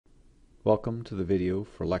Welcome to the video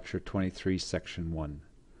for Lecture 23, Section 1.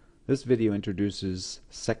 This video introduces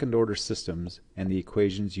second-order systems and the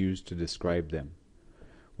equations used to describe them.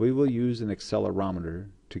 We will use an accelerometer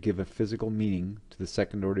to give a physical meaning to the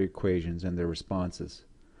second-order equations and their responses.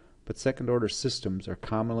 But second-order systems are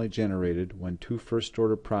commonly generated when two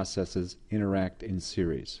first-order processes interact in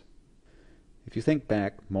series. If you think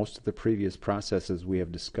back, most of the previous processes we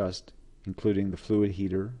have discussed, including the fluid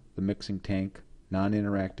heater, the mixing tank,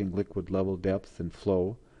 non-interacting liquid level depth and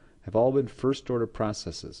flow, have all been first-order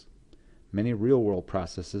processes. Many real-world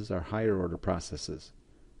processes are higher-order processes.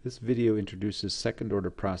 This video introduces second-order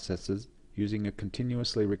processes using a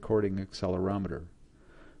continuously recording accelerometer.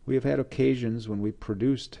 We have had occasions when we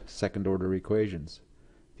produced second-order equations.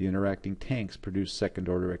 The interacting tanks produced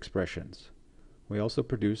second-order expressions. We also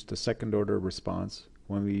produced a second-order response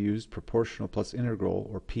when we used proportional plus integral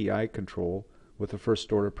or PI control with a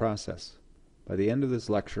first-order process. By the end of this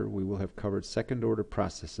lecture, we will have covered second-order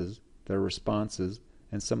processes, their responses,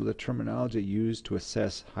 and some of the terminology used to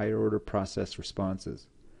assess higher-order process responses.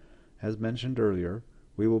 As mentioned earlier,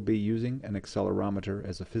 we will be using an accelerometer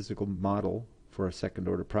as a physical model for a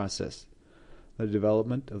second-order process. The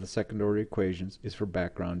development of the second-order equations is for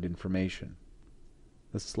background information.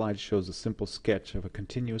 This slide shows a simple sketch of a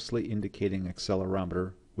continuously indicating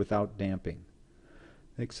accelerometer without damping.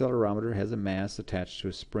 The accelerometer has a mass attached to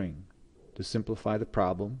a spring. To simplify the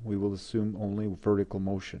problem, we will assume only vertical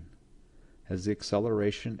motion. As the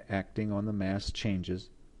acceleration acting on the mass changes,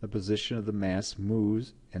 the position of the mass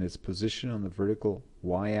moves and its position on the vertical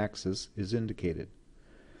y-axis is indicated.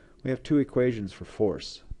 We have two equations for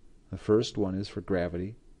force. The first one is for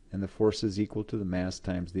gravity, and the force is equal to the mass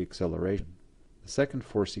times the acceleration. The second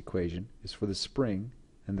force equation is for the spring,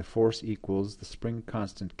 and the force equals the spring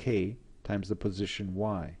constant k times the position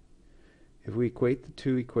y. If we equate the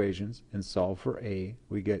two equations and solve for a,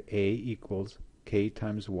 we get a equals k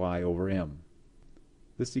times y over m.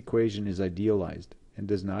 This equation is idealized and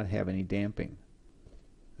does not have any damping.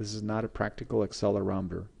 This is not a practical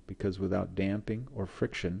accelerometer because without damping or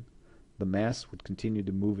friction, the mass would continue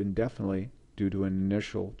to move indefinitely due to an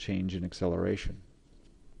initial change in acceleration.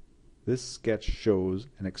 This sketch shows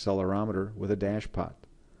an accelerometer with a dashpot.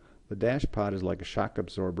 The dashpot is like a shock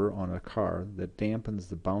absorber on a car that dampens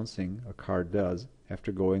the bouncing a car does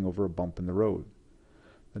after going over a bump in the road.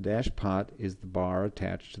 The dashpot is the bar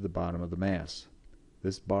attached to the bottom of the mass.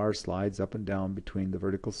 This bar slides up and down between the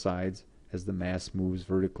vertical sides as the mass moves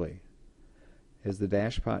vertically. As the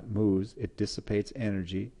dashpot moves, it dissipates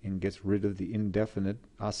energy and gets rid of the indefinite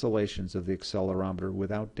oscillations of the accelerometer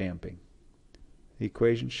without damping. The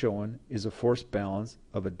equation shown is a force balance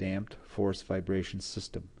of a damped force vibration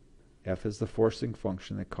system. F is the forcing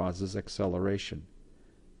function that causes acceleration.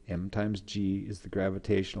 M times g is the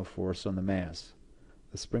gravitational force on the mass.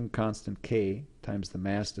 The spring constant k times the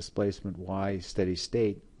mass displacement y steady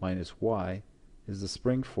state minus y is the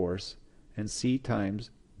spring force, and c times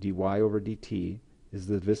dy over dt is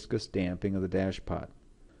the viscous damping of the dashpot.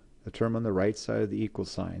 The term on the right side of the equal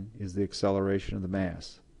sign is the acceleration of the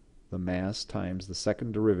mass. The mass times the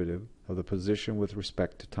second derivative of the position with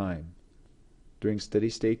respect to time. During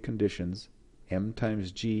steady-state conditions, m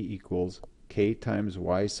times g equals k times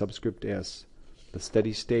y subscript s, the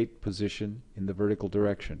steady-state position in the vertical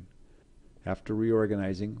direction. After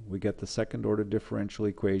reorganizing, we get the second-order differential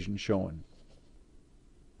equation shown.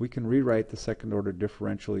 We can rewrite the second-order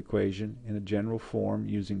differential equation in a general form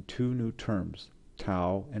using two new terms,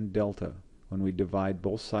 tau and delta, when we divide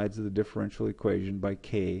both sides of the differential equation by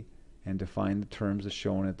k and define the terms as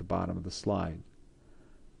shown at the bottom of the slide.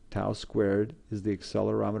 Tau squared is the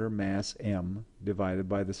accelerometer mass m divided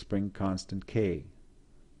by the spring constant k.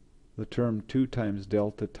 The term 2 times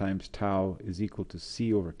delta times tau is equal to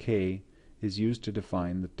c over k is used to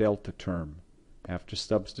define the delta term. After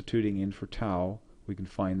substituting in for tau, we can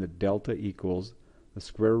find that delta equals the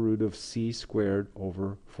square root of c squared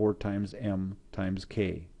over 4 times m times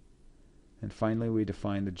k. And finally, we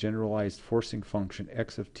define the generalized forcing function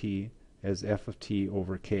x of t as f of t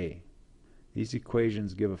over k. These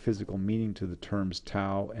equations give a physical meaning to the terms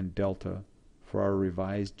tau and delta for our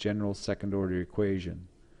revised general second-order equation.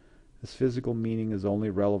 This physical meaning is only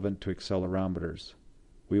relevant to accelerometers.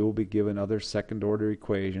 We will be given other second-order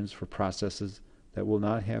equations for processes that will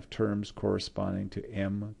not have terms corresponding to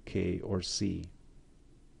m, k, or c.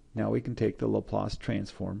 Now we can take the Laplace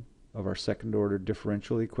transform of our second-order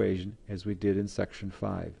differential equation as we did in section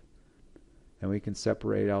 5. And we can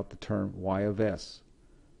separate out the term y of s.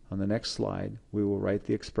 On the next slide, we will write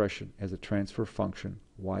the expression as a transfer function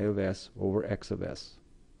y of s over x of s.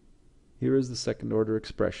 Here is the second-order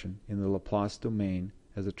expression in the Laplace domain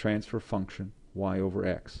as a transfer function y over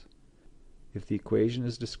x. If the equation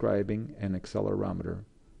is describing an accelerometer,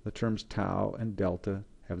 the terms tau and delta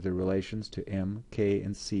have their relations to m, k,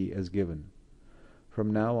 and c as given.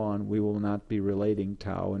 From now on, we will not be relating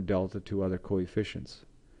tau and delta to other coefficients.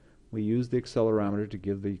 We use the accelerometer to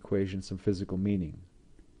give the equation some physical meaning.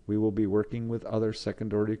 We will be working with other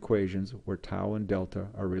second-order equations where tau and delta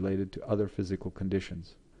are related to other physical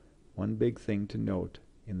conditions. One big thing to note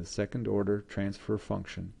in the second-order transfer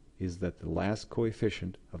function is that the last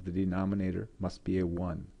coefficient of the denominator must be a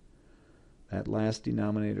 1. That last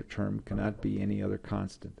denominator term cannot be any other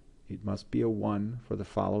constant. It must be a 1 for the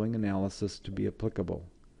following analysis to be applicable.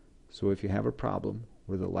 So if you have a problem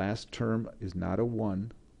where the last term is not a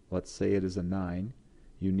 1, let's say it is a 9,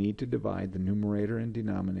 you need to divide the numerator and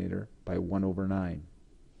denominator by 1 over 9.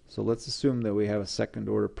 So let's assume that we have a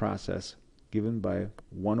second-order process given by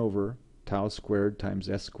 1 over tau squared times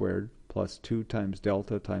s squared plus 2 times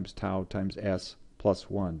delta times tau times s plus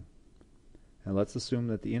 1. And let's assume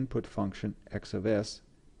that the input function x of s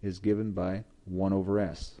is given by 1 over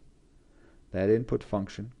s. That input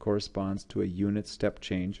function corresponds to a unit step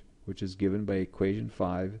change, which is given by equation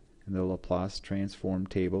 5 in the Laplace transform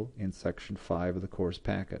table in section 5 of the course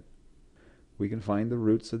packet. We can find the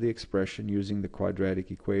roots of the expression using the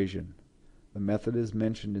quadratic equation. The method is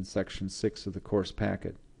mentioned in section 6 of the course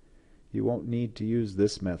packet. You won't need to use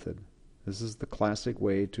this method. This is the classic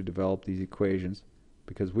way to develop these equations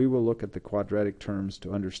because we will look at the quadratic terms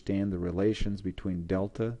to understand the relations between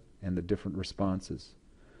delta and the different responses.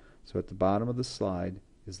 So at the bottom of the slide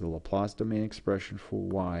is the Laplace domain expression for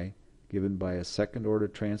y given by a second-order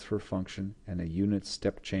transfer function and a unit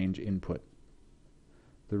step change input.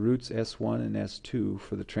 The roots s1 and s2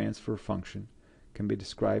 for the transfer function can be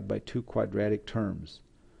described by two quadratic terms.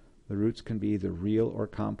 The roots can be either real or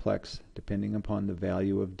complex depending upon the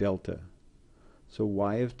value of delta. So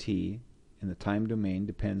y of t in the time domain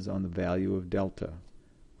depends on the value of delta.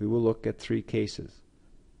 We will look at three cases.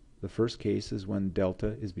 The first case is when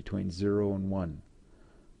delta is between 0 and 1.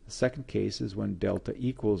 The second case is when delta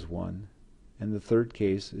equals 1. And the third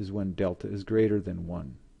case is when delta is greater than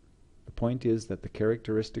 1. The point is that the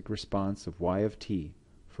characteristic response of y of t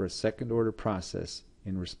for a second-order process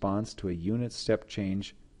in response to a unit step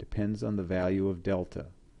change depends on the value of delta.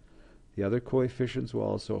 The other coefficients will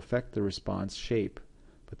also affect the response shape,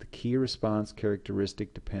 but the key response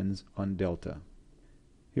characteristic depends on delta.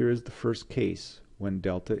 Here is the first case when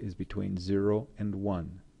delta is between 0 and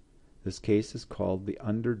 1. This case is called the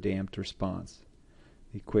underdamped response.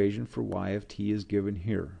 The equation for y of t is given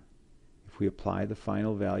here. If we apply the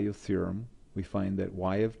final value theorem, we find that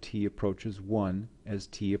y of t approaches 1 as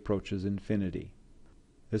t approaches infinity.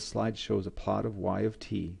 This slide shows a plot of y of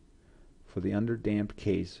t for the underdamped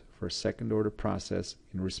case for a second-order process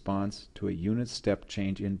in response to a unit step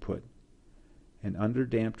change input. An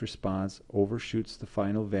underdamped response overshoots the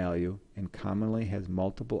final value and commonly has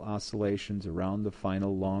multiple oscillations around the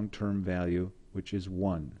final long-term value, which is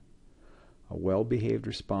 1. A well-behaved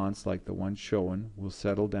response like the one shown will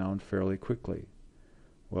settle down fairly quickly.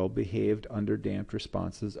 Well-behaved underdamped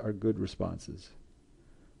responses are good responses.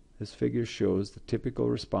 This figure shows the typical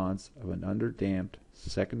response of an underdamped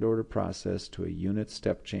second-order process to a unit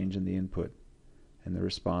step change in the input, and the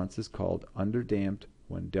response is called underdamped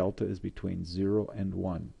when delta is between 0 and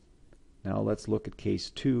 1. Now let's look at case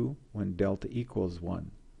 2 when delta equals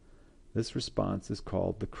 1. This response is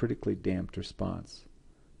called the critically damped response.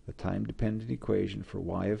 The time-dependent equation for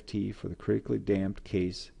y of t for the critically damped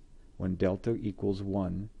case when delta equals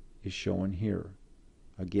 1 is shown here.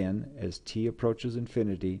 Again, as t approaches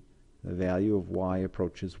infinity, the value of y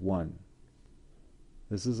approaches 1.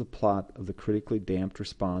 This is a plot of the critically damped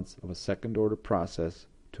response of a second-order process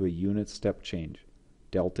to a unit step change.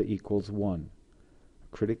 Delta equals 1. A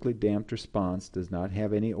critically damped response does not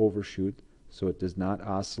have any overshoot, so it does not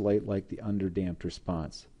oscillate like the underdamped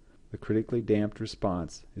response. The critically damped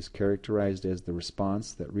response is characterized as the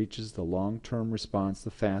response that reaches the long-term response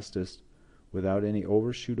the fastest without any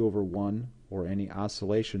overshoot over 1 or any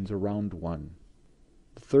oscillations around 1.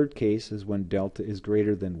 The third case is when delta is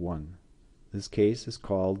greater than 1. This case is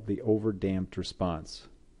called the overdamped response.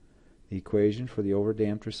 The equation for the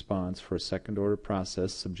overdamped response for a second-order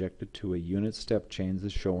process subjected to a unit step change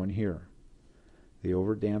is shown here. The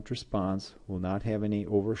overdamped response will not have any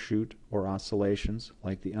overshoot or oscillations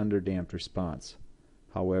like the underdamped response.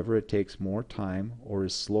 However, it takes more time or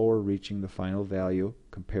is slower reaching the final value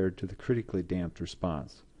compared to the critically damped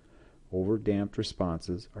response. Overdamped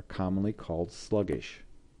responses are commonly called sluggish.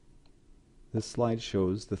 This slide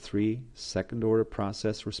shows the three second-order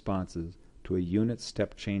process responses to a unit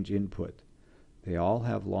step change input. They all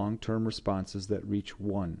have long-term responses that reach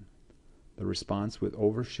 1. The response with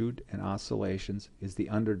overshoot and oscillations is the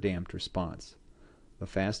underdamped response. The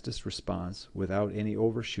fastest response without any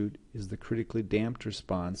overshoot is the critically damped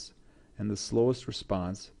response, and the slowest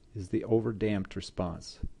response is the overdamped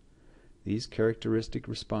response. These characteristic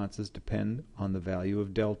responses depend on the value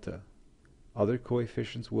of delta. Other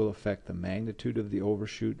coefficients will affect the magnitude of the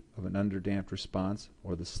overshoot of an underdamped response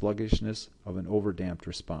or the sluggishness of an overdamped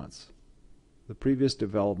response. The previous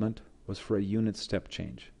development was for a unit step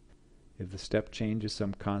change. If the step change is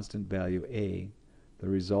some constant value a, the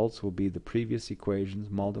results will be the previous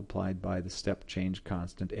equations multiplied by the step change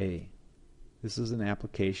constant a. This is an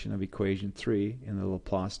application of equation 3 in the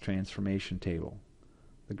Laplace transformation table.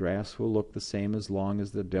 The graphs will look the same as long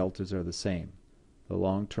as the deltas are the same. The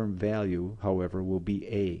long-term value, however, will be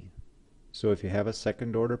a. So if you have a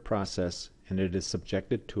second-order process and it is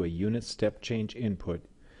subjected to a unit step change input,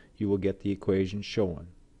 you will get the equation shown.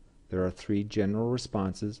 There are 3 general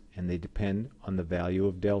responses and they depend on the value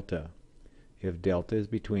of delta. If delta is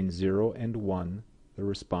between 0 and 1, the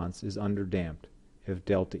response is underdamped. If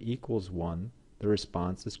delta equals 1, the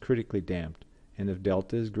response is critically damped, and if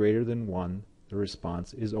delta is greater than 1, the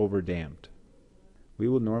response is overdamped. We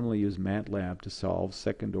will normally use MATLAB to solve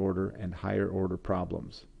second-order and higher-order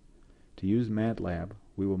problems. To use MATLAB,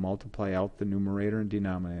 we will multiply out the numerator and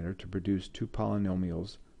denominator to produce 2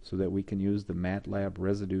 polynomials so that we can use the MATLAB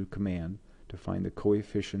residue command to find the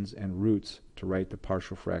coefficients and roots to write the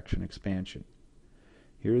partial fraction expansion.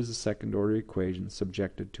 Here is the second-order equation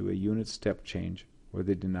subjected to a unit step change where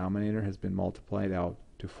the denominator has been multiplied out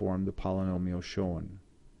to form the polynomial shown.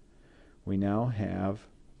 We now have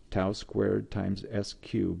tau squared times s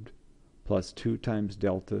cubed plus 2 times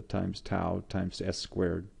delta times tau times s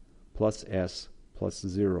squared plus s plus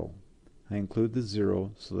 0. I include the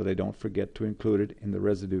 0 so that I don't forget to include it in the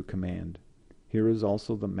residue command. Here is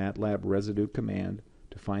also the MATLAB residue command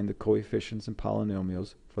to find the coefficients and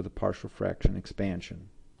polynomials for the partial fraction expansion.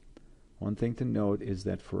 One thing to note is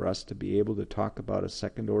that for us to be able to talk about a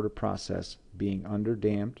second-order process being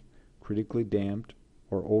underdamped, critically damped,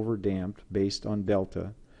 or overdamped based on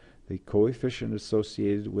delta, the coefficient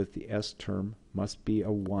associated with the s term must be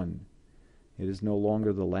a 1. It is no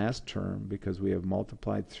longer the last term because we have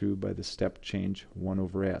multiplied through by the step change 1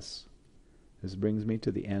 over s. This brings me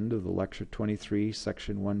to the end of the Lecture 23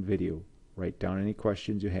 Section 1 video. Write down any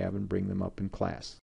questions you have and bring them up in class.